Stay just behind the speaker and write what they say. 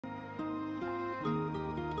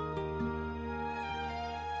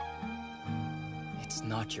It's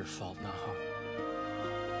not your fault, Naho.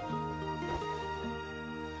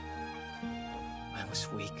 I was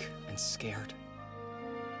weak and scared,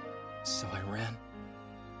 so I ran.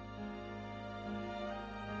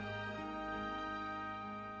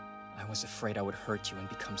 I was afraid I would hurt you and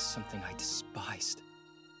become something I despised.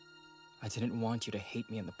 I didn't want you to hate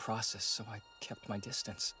me in the process, so I kept my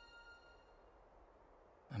distance.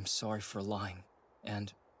 I'm sorry for lying,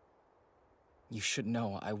 and you should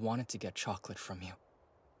know I wanted to get chocolate from you.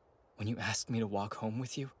 When you asked me to walk home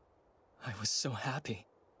with you, I was so happy.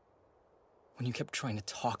 When you kept trying to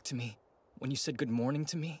talk to me, when you said good morning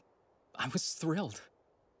to me, I was thrilled.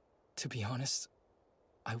 To be honest,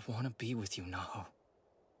 I want to be with you, Naho.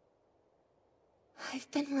 I've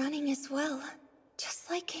been running as well, just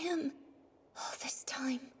like him, all this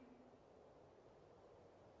time.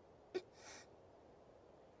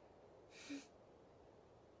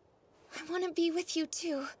 I want to be with you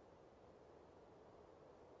too.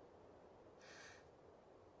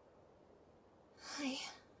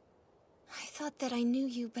 I thought that I knew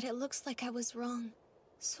you, but it looks like I was wrong.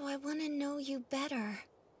 So I want to know you better.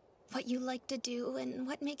 What you like to do and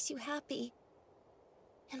what makes you happy.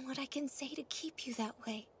 And what I can say to keep you that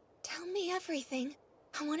way. Tell me everything.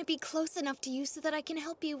 I want to be close enough to you so that I can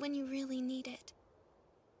help you when you really need it.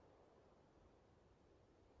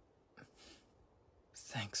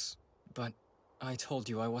 Thanks, but I told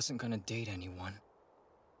you I wasn't gonna date anyone.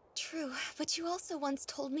 True, but you also once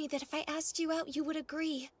told me that if I asked you out, you would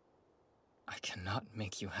agree. I cannot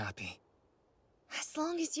make you happy. As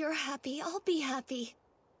long as you're happy, I'll be happy.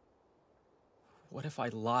 What if I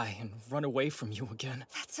lie and run away from you again?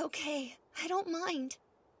 That's okay. I don't mind.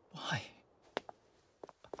 Why?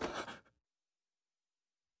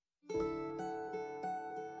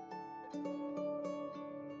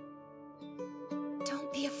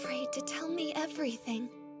 Don't be afraid to tell me everything.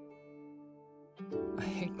 I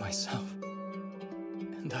hate myself.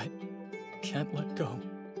 And I can't let go.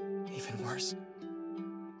 Even worse.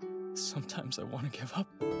 Sometimes I want to give up.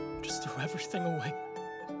 Just throw everything away.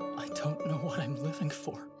 I don't know what I'm living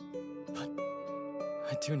for. But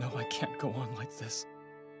I do know I can't go on like this.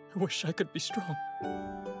 I wish I could be strong.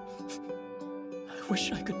 I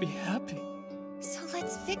wish I could be happy. So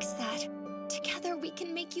let's fix that. Together we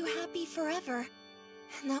can make you happy forever.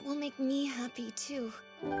 And that will make me happy too.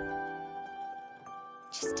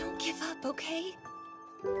 Just don't give up, okay?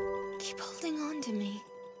 Keep holding on to me.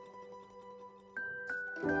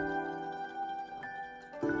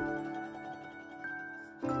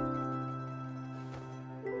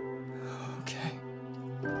 Okay.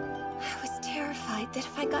 I was terrified that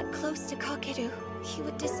if I got close to Kakeru, he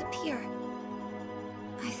would disappear.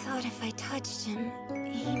 I thought if I touched him,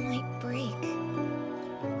 he might break.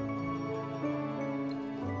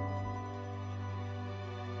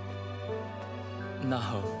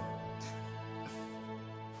 Naho.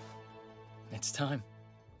 It's time.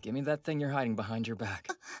 Give me that thing you're hiding behind your back.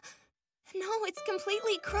 No, it's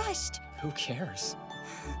completely crushed. Who cares?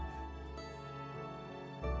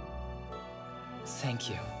 Thank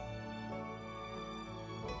you.